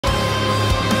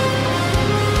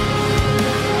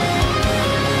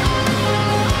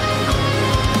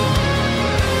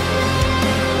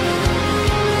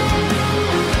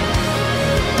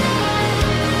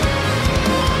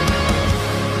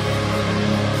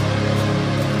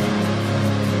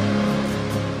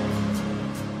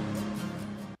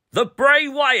The Bray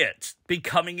Wyatt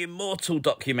Becoming Immortal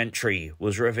documentary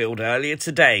was revealed earlier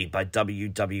today by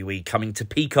WWE, coming to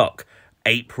Peacock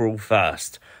April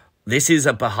 1st. This is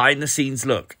a behind-the-scenes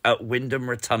look at Wyndham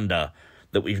Rotunda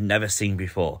that we've never seen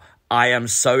before. I am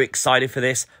so excited for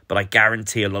this, but I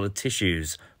guarantee a lot of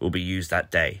tissues will be used that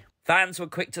day. Fans were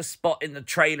quick to spot in the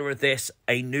trailer of this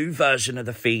a new version of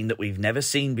The Fiend that we've never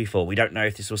seen before. We don't know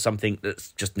if this was something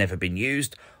that's just never been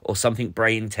used or something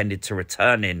Bray intended to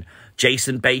return in.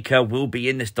 Jason Baker will be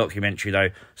in this documentary though,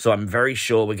 so I'm very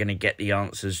sure we're going to get the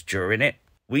answers during it.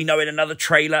 We know in another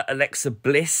trailer, Alexa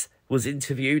Bliss was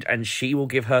interviewed and she will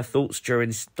give her thoughts during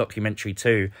this documentary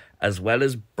too, as well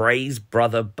as Bray's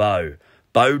brother Bo.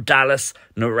 Bo Dallas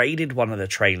narrated one of the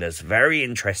trailers, very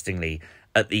interestingly,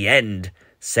 at the end,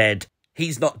 said,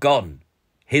 he's not gone.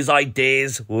 His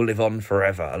ideas will live on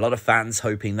forever. A lot of fans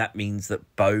hoping that means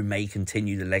that Bo may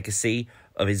continue the legacy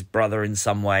of his brother in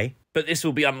some way. But this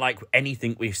will be unlike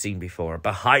anything we've seen before. A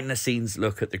behind-the-scenes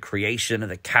look at the creation of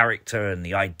the character and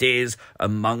the ideas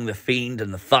among the Fiend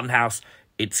and the Funhouse.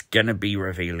 It's going to be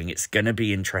revealing. It's going to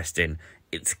be interesting.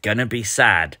 It's going to be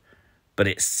sad. But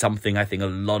it's something I think a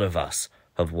lot of us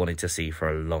have wanted to see for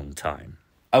a long time.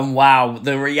 And wow,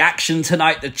 the reaction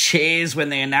tonight, the cheers when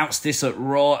they announced this at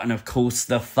Raw, and of course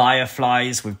the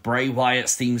Fireflies with Bray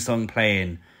Wyatt's theme song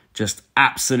playing. Just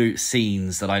absolute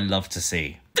scenes that I love to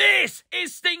see. This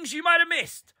is things you might have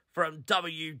missed from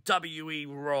WWE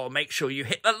Raw. Make sure you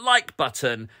hit the like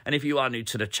button, and if you are new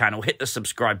to the channel, hit the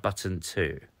subscribe button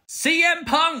too. CM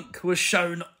Punk was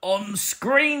shown on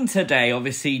screen today,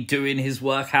 obviously doing his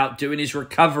workout, doing his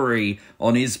recovery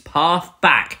on his path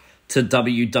back to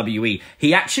WWE.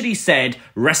 He actually said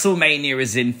WrestleMania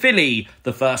is in Philly.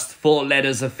 The first four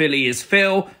letters of Philly is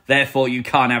Phil. Therefore, you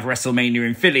can't have WrestleMania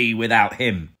in Philly without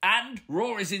him. And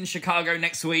Raw is in Chicago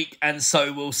next week, and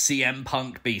so will CM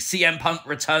Punk be. CM Punk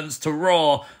returns to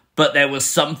Raw, but there was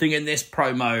something in this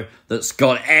promo that's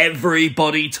got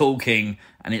everybody talking,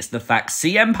 and it's the fact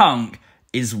CM Punk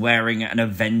is wearing an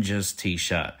Avengers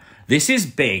t-shirt. This is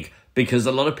big because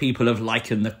a lot of people have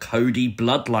likened the Cody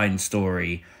Bloodline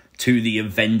story to the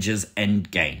Avengers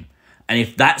Endgame. And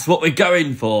if that's what we're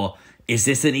going for, is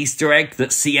this an Easter egg that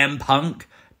CM Punk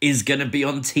is going to be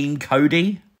on Team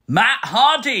Cody? Matt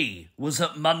Hardy was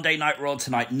at Monday Night Raw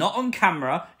tonight, not on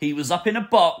camera. He was up in a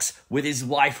box with his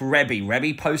wife, Rebby.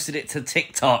 Rebby posted it to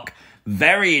TikTok.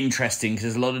 Very interesting, because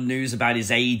there's a lot of news about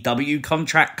his AEW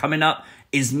contract coming up.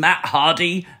 Is Matt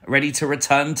Hardy ready to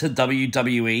return to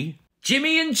WWE?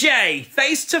 Jimmy and Jey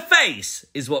face to face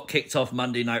is what kicked off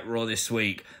Monday Night Raw this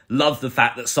week. Love the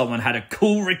fact that someone had a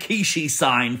cool Rikishi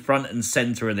sign front and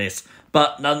center of this.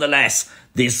 But nonetheless,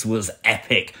 this was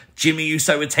epic. Jimmy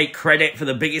Uso would take credit for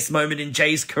the biggest moment in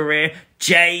Jey's career.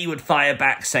 Jey would fire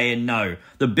back saying, no,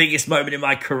 the biggest moment in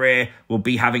my career will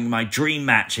be having my dream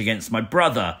match against my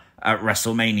brother at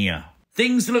WrestleMania.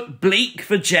 Things looked bleak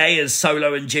for Jey as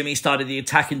Solo and Jimmy started the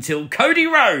attack until Cody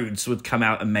Rhodes would come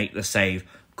out and make the save.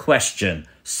 Question,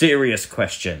 serious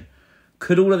question.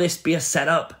 Could all of this be a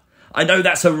setup? I know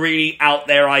that's a really out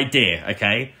there idea,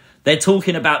 okay? They're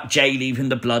talking about Jey leaving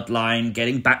the Bloodline,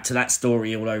 getting back to that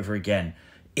story all over again.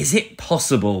 Is it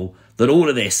possible that all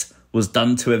of this was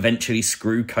done to eventually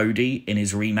screw Cody in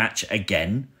his rematch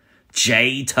again?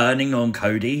 Jey turning on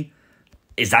Cody?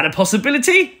 Is that a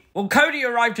possibility? Well, Cody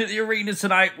arrived at the arena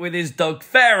tonight with his dog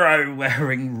Pharaoh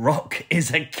wearing Rock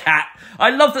is a cat. I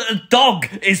love that the dog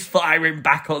is firing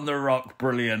back on the Rock.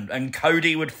 Brilliant. And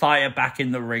Cody would fire back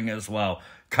in the ring as well.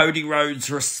 Cody Rhodes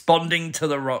responding to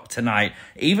the Rock tonight,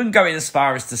 even going as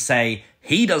far as to say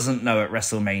he doesn't know at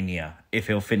WrestleMania if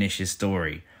he'll finish his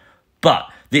story. But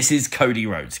this is Cody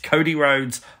Rhodes. Cody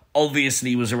Rhodes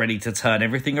obviously was ready to turn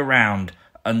everything around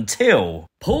until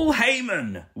Paul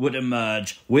Heyman would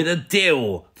emerge with a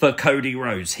deal for Cody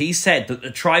Rhodes. He said that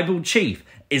the tribal chief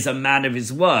is a man of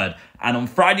his word. And on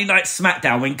Friday Night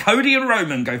Smackdown, when Cody and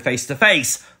Roman go face to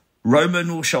face,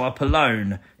 Roman will show up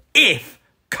alone if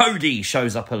Cody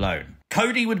shows up alone.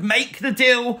 Cody would make the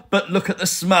deal, but look at the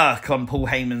smirk on Paul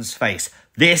Heyman's face.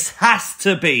 This has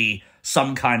to be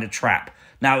some kind of trap.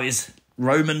 Now, is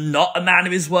Roman not a man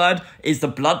of his word? Is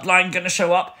the Bloodline going to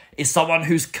show up? Is someone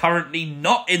who's currently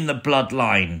not in the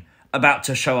Bloodline about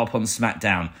to show up on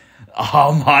SmackDown?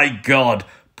 Oh my God,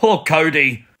 poor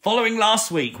Cody. Following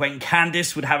last week when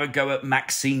Candice would have a go at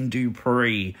Maxine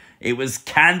Dupree, it was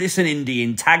Candice and Indy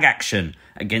in tag action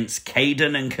against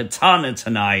Kaden and Katana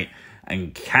tonight.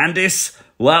 And Candice,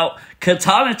 well,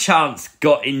 Katana Chance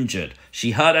got injured.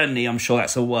 She hurt her knee, I'm sure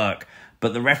that's a work.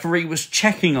 But the referee was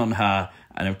checking on her.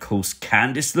 And of course,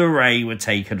 Candice LeRae would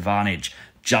take advantage,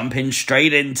 jumping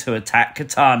straight in to attack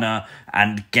Katana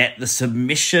and get the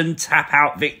submission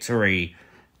tap-out victory.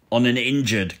 on an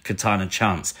injured Katana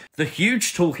Chance. The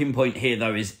huge talking point here,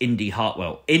 though, is Indy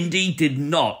Hartwell. Indy did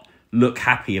not look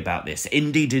happy about this.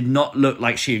 Indy did not look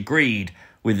like she agreed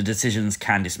with the decisions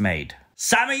Candice made.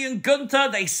 Sami and Gunther,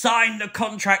 they signed the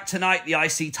contract tonight. The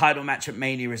IC title match at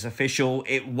Mania is official.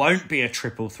 It won't be a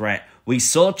triple threat. We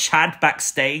saw Chad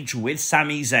backstage with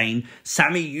Sami Zayn.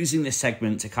 Sami using this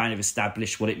segment to kind of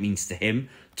establish what it means to him,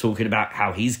 talking about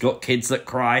how he's got kids that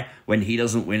cry when he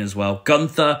doesn't win as well.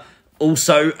 Gunther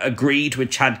also agreed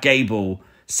with Chad Gable.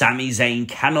 Sami Zayn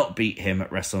cannot beat him at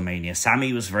WrestleMania.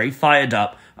 Sami was very fired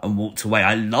up and walked away.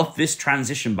 I love this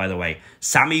transition, by the way.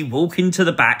 Sami walking to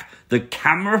the back. The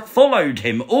camera followed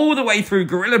him all the way through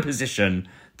gorilla position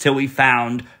till we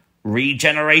found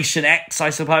Regeneration X, I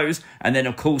suppose. And then,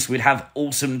 of course, we'd have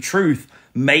Awesome Truth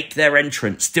make their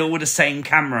entrance, still with the same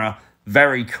camera.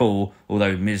 Very cool,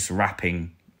 although Miz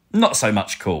rapping, not so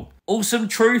much cool. Awesome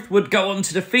Truth would go on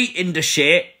to defeat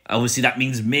Indashit. Obviously, that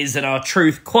means Miz and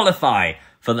R-Truth qualify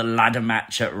for the ladder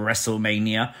match at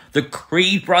WrestleMania. The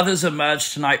Creed brothers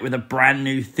emerged tonight with a brand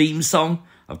new theme song.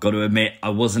 I've got to admit, I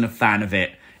wasn't a fan of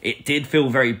it. It did feel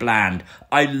very bland.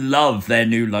 I love their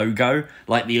new logo,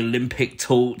 like the Olympic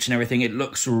torch and everything. It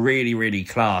looks really, really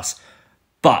class.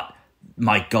 But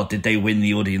my God, did they win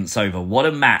the audience over. What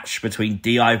a match between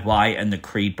DIY and the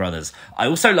Creed brothers. I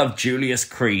also love Julius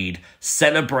Creed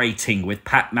celebrating with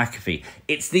Pat McAfee.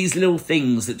 It's these little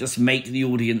things that just make the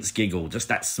audience giggle. Just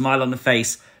that smile on the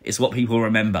face is what people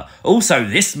remember. Also,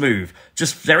 this move,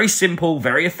 just very simple,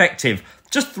 very effective.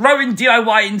 Just throwing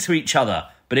DIY into each other.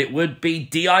 But it would be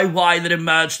DIY that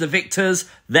emerged the victors.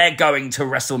 They're going to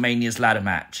WrestleMania's ladder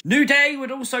match. New Day would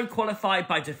also qualify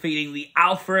by defeating the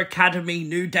Alpha Academy.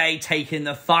 New Day taking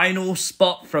the final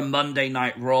spot from Monday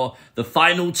Night Raw. The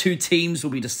final two teams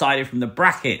will be decided from the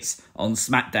brackets on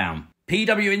Smackdown.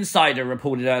 PW Insider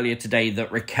reported earlier today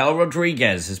that Raquel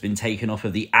Rodriguez has been taken off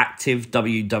of the active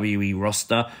WWE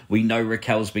roster. We know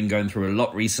Raquel's been going through a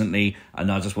lot recently,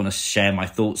 and I just want to share my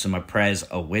thoughts and my prayers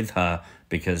are with her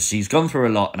because she's gone through a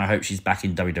lot, and I hope she's back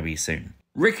in WWE soon.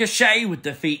 Ricochet would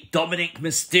defeat Dominic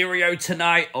Mysterio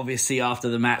tonight. Obviously, after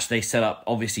the match, they set up,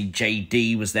 obviously,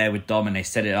 JD was there with Dom, and they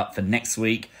set it up for next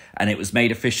week, and it was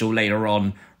made official later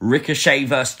on. Ricochet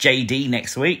versus JD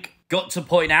next week. Got to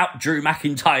point out, Drew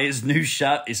McIntyre's new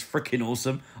shirt is freaking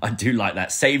awesome. I do like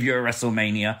that. Savior of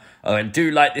WrestleMania. I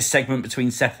do like this segment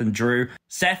between Seth and Drew.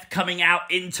 Seth coming out,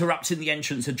 interrupting the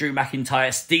entrance of Drew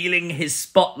McIntyre, stealing his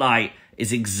spotlight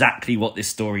is exactly what this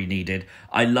story needed.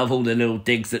 I love all the little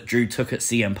digs that Drew took at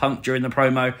CM Punk during the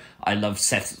promo. I love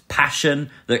Seth's passion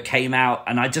that came out,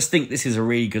 and I just think this is a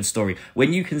really good story.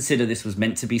 When you consider this was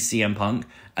meant to be CM Punk,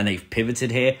 and they've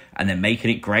pivoted here, and they're making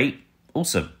it great,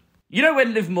 awesome. You know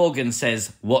when Liv Morgan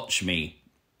says, "Watch me,"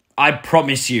 I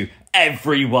promise you,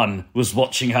 everyone was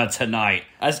watching her tonight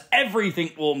as everything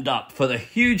warmed up for the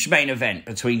huge main event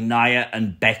between Nia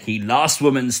and Becky. Last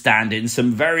woman standing,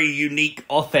 some very unique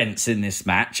offense in this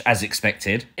match, as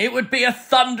expected. It would be a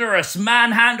thunderous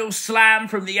manhandle slam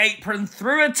from the apron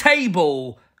through a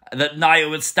table that Nia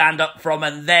would stand up from,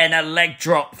 and then a leg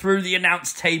drop through the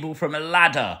announce table from a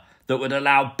ladder that would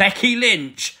allow Becky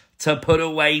Lynch to put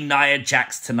away Nia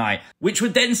Jax tonight, which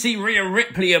would then see Rhea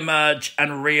Ripley emerge,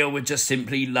 and Rhea would just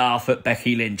simply laugh at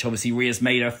Becky Lynch. Obviously, Rhea's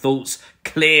made her thoughts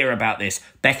clear about this.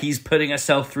 Becky's putting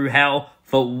herself through hell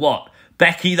for what?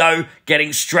 Becky, though,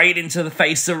 getting straight into the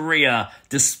face of Rhea,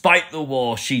 despite the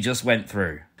war she just went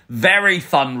through. Very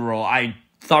fun Raw. I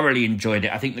thoroughly enjoyed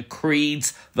it. I think the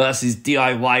Creeds versus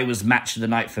DIY was match of the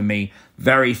night for me.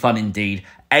 Very fun indeed.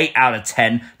 8 out of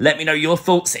 10. Let me know your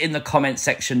thoughts in the comment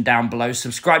section down below.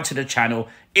 Subscribe to the channel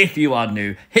if you are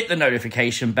new. Hit the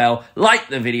notification bell, like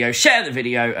the video, share the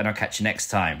video, and I'll catch you next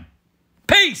time.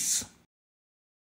 Peace!